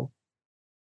will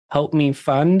help me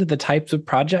fund the types of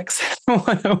projects I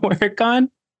want to work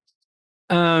on.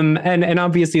 And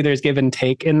obviously there's give and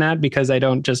take in that because I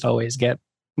don't just always get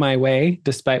my way,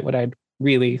 despite what I'd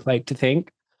really like to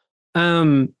think.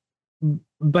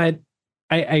 But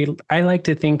I like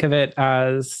to think of it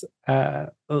as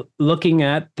looking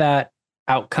at that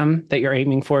outcome that you're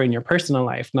aiming for in your personal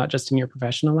life, not just in your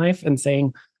professional life, and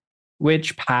saying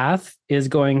which path is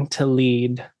going to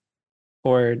lead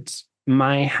towards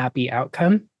my happy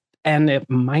outcome. And it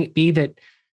might be that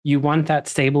you want that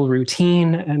stable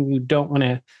routine and you don't want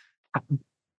to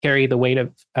carry the weight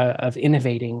of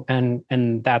innovating,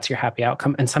 and that's your happy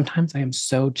outcome. And sometimes I am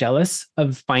so jealous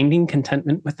of finding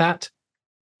contentment with that,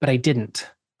 but I didn't.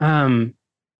 And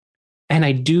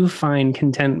I do find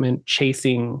contentment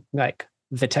chasing like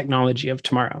the technology of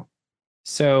tomorrow.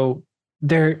 So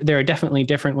there are definitely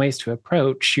different ways to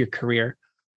approach your career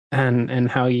and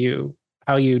how you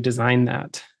design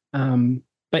that.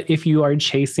 But if you are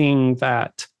chasing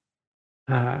that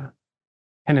kind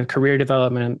of career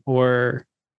development or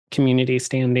community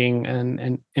standing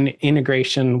and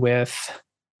integration with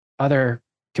other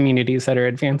communities that are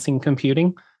advancing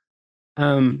computing,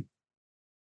 I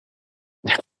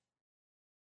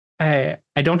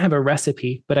don't have a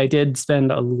recipe, but I did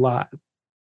spend a lot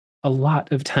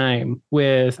of time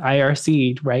with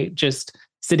IRC, right? Just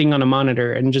sitting on a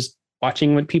monitor and just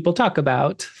watching what people talk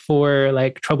about for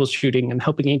like troubleshooting and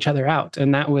helping each other out.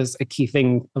 And that was a key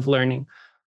thing of learning.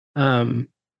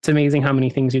 It's amazing how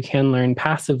many things you can learn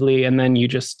passively, and then you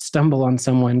just stumble on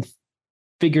someone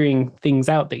figuring things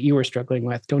out that you were struggling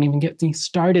with. Don't even get me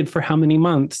started for how many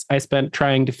months I spent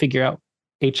trying to figure out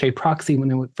HA proxy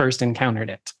when I first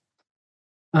encountered it.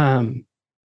 I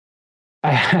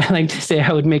like to say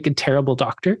I would make a terrible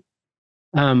doctor.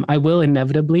 I will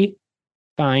inevitably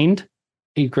find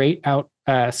a great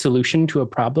solution to a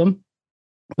problem,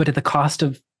 but at the cost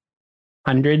of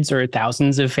hundreds or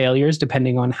thousands of failures,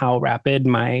 depending on how rapid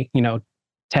my,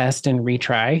 test and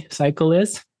retry cycle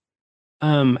is.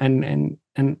 And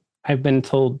I've been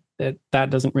told that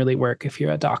doesn't really work if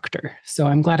you're a doctor. So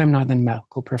I'm glad I'm not in the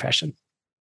medical profession.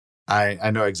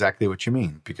 I know exactly what you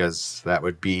mean, because that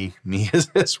would be me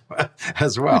as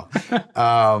well.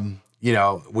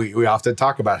 We often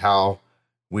talk about how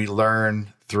we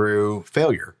learn through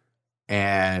failure,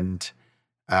 and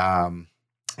I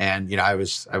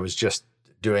was just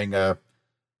doing a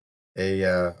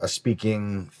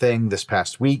speaking thing this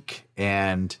past week,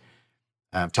 and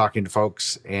talking to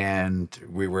folks, and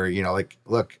we were,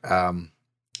 look,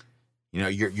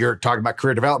 you're talking about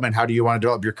career development. How do you want to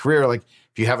develop your career? Like,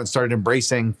 if you haven't started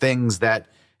embracing things that,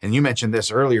 and you mentioned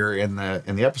this earlier in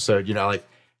the episode, like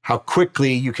how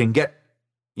quickly you can get,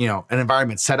 an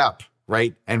environment set up,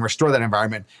 right? And restore that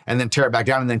environment and then tear it back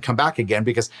down and then come back again,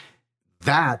 because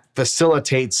that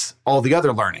facilitates all the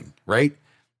other learning, right?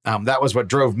 That was what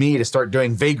drove me to start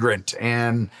doing Vagrant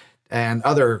and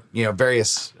other,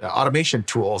 various automation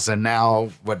tools. And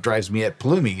now what drives me at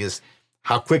Pulumi is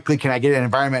how quickly can I get an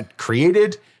environment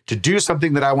created to do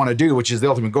something that I want to do, which is the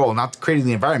ultimate goal, not creating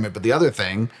the environment, but the other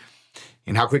thing.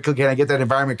 And how quickly can I get that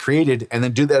environment created and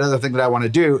then do that other thing that I want to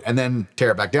do and then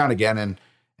tear it back down again.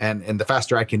 And the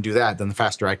faster I can do that, then the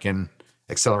faster I can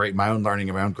accelerate my own learning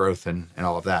and my own growth and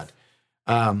all of that.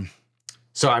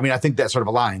 So, I think that sort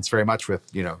of aligns very much with,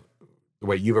 the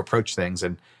way you've approached things.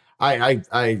 And I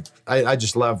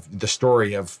just love the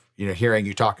story of, hearing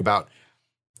you talk about,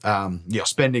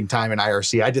 spending time in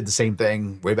IRC. I did the same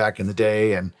thing way back in the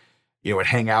day, and, would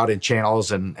hang out in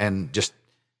channels and just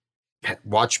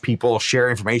watch people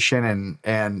share information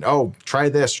and, oh, try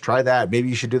this, try that. Maybe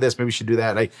you should do this. Maybe you should do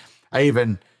that. I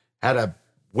even had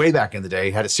way back in the day,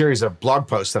 had a series of blog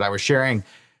posts that I was sharing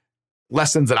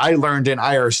lessons that I learned in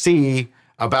IRC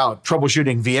about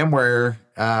troubleshooting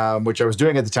VMware, which I was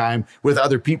doing at the time with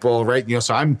other people, right?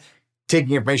 So I'm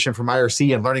taking information from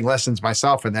IRC and learning lessons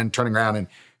myself, and then turning around and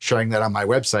sharing that on my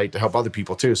website to help other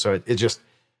people too. So it just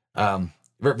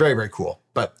very, very cool.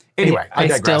 But anyway, I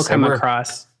digress. Still come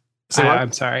across.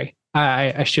 I'm sorry.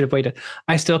 I should have waited.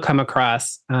 I still come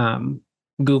across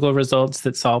Google results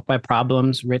that solve my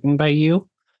problems written by you.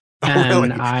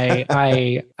 And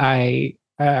really?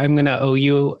 I'm going to owe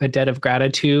you a debt of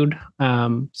gratitude.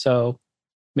 So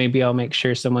maybe I'll make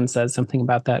sure someone says something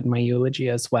about that in my eulogy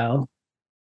as well.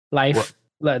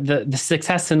 The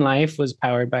success in life was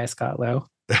powered by Scott Lowe.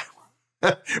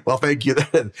 Well, thank you.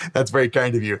 That's very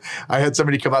kind of you. I had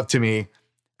somebody come up to me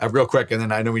real quick, and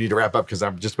then I know we need to wrap up because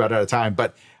I'm just about out of time.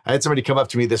 But I had somebody come up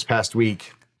to me this past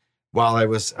week while I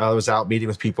was out meeting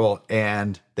with people,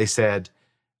 and they said,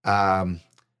 "I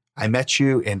met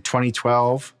you in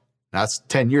 2012. That's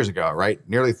 10 years ago, right?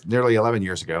 Nearly 11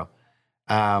 years ago.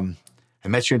 I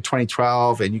met you in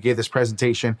 2012, and you gave this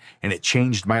presentation, and it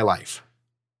changed my life."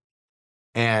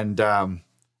 And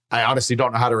I honestly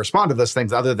don't know how to respond to those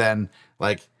things other than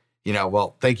like,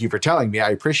 well, thank you for telling me.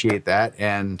 I appreciate that.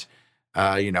 And,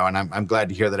 and I'm glad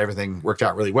to hear that everything worked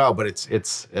out really well, but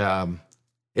it's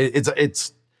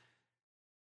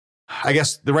I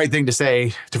guess the right thing to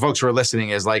say to folks who are listening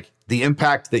is like the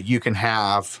impact that you can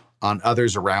have on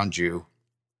others around you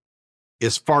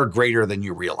is far greater than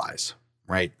you realize,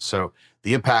 right? So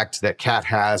the impact that Kat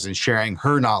has in sharing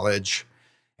her knowledge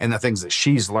and the things that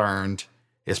she's learned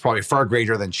is probably far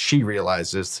greater than she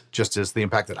realizes, just as the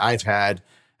impact that I've had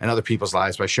in other people's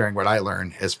lives by sharing what I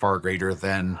learned is far greater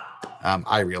than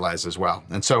I realize as well.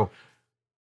 And so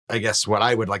I guess what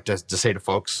I would like to say to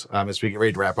folks as we get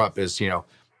ready to wrap up is,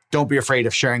 don't be afraid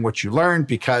of sharing what you learned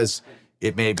because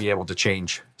it may be able to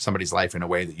change somebody's life in a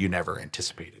way that you never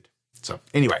anticipated. So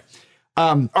anyway,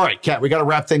 all right, Kat, we got to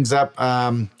wrap things up.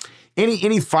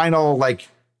 Any final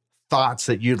thoughts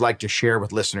that you'd like to share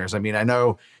with listeners? I mean, I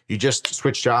know you just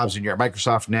switched jobs and you're at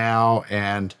Microsoft now,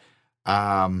 and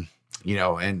and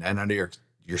I know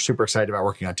you're super excited about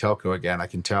working on telco again. I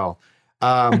can tell.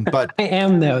 But I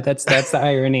am though. That's the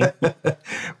irony.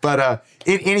 But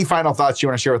any final thoughts you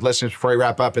want to share with listeners before we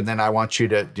wrap up? And then I want you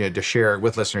to share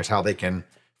with listeners how they can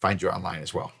find you online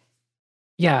as well.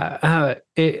 Yeah.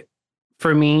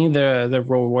 For me, the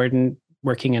reward in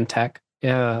working in tech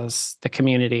is the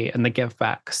community and the give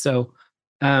back. So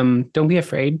don't be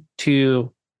afraid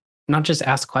to not just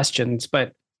ask questions,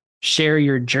 but share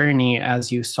your journey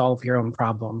as you solve your own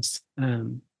problems.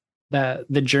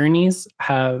 The journeys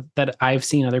that I've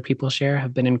seen other people share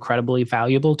have been incredibly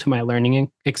valuable to my learning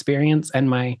experience and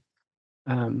my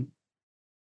and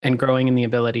growing in the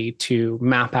ability to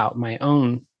map out my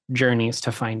own journeys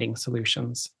to finding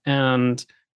solutions. And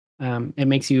it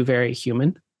makes you very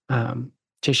human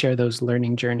to share those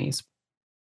learning journeys.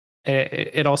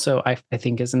 It also, I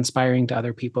think, is inspiring to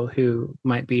other people who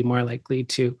might be more likely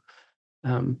to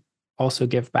also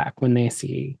give back when they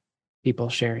see people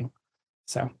sharing.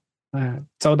 So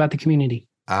it's all about the community.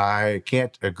 I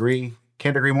can't agree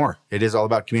more. It is all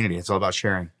about community. It's all about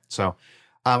sharing. So,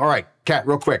 all right, Kat,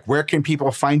 real quick, where can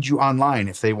people find you online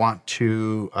if they want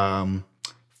to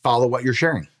follow what you're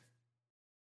sharing?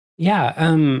 Yeah,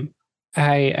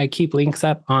 I keep links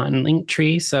up on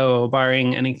Linktree. So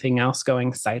barring anything else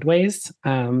going sideways,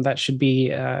 that should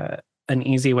be an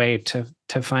easy way to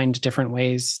find different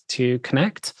ways to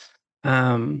connect.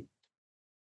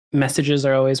 Messages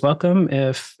are always welcome.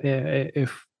 If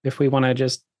we want to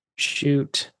just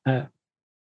shoot the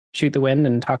wind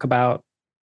and talk about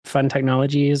fun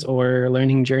technologies or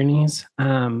learning journeys,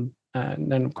 then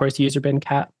of course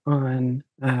userbincat on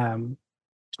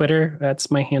Twitter. That's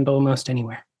my handle most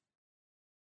anywhere.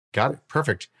 Got it.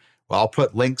 Perfect. Well, I'll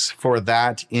put links for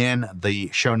that in the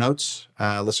show notes,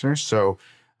 listeners. So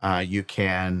you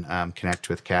can connect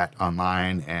with Kat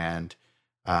online and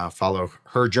follow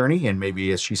her journey. And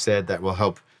maybe, as she said, that will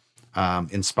help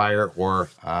inspire or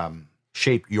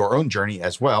shape your own journey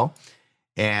as well.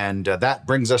 And that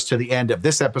brings us to the end of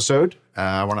this episode.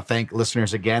 I want to thank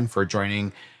listeners again for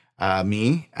joining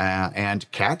me and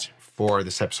Kat for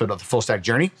this episode of the Full Stack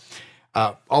Journey.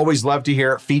 Always love to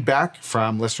hear feedback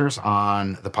from listeners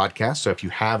on the podcast. So if you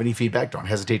have any feedback, don't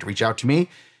hesitate to reach out to me.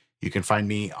 You can find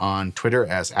me on Twitter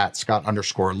as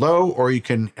 @Scott_Lowe, or you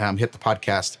can hit the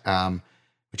podcast,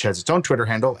 which has its own Twitter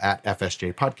handle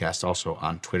 @FSJ Podcast, also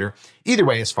on Twitter. Either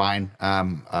way is fine.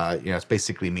 It's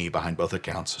basically me behind both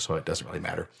accounts, so it doesn't really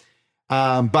matter.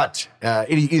 But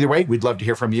either way, we'd love to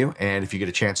hear from you. And if you get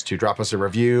a chance to drop us a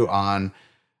review on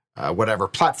whatever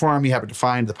platform you happen to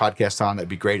find the podcast on, that'd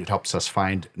be great. It helps us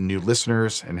find new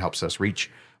listeners and helps us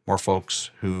reach more folks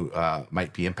who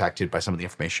might be impacted by some of the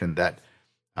information that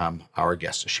our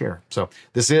guests share. So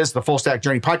this is the Full Stack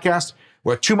Journey Podcast,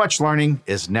 where too much learning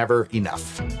is never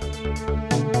enough.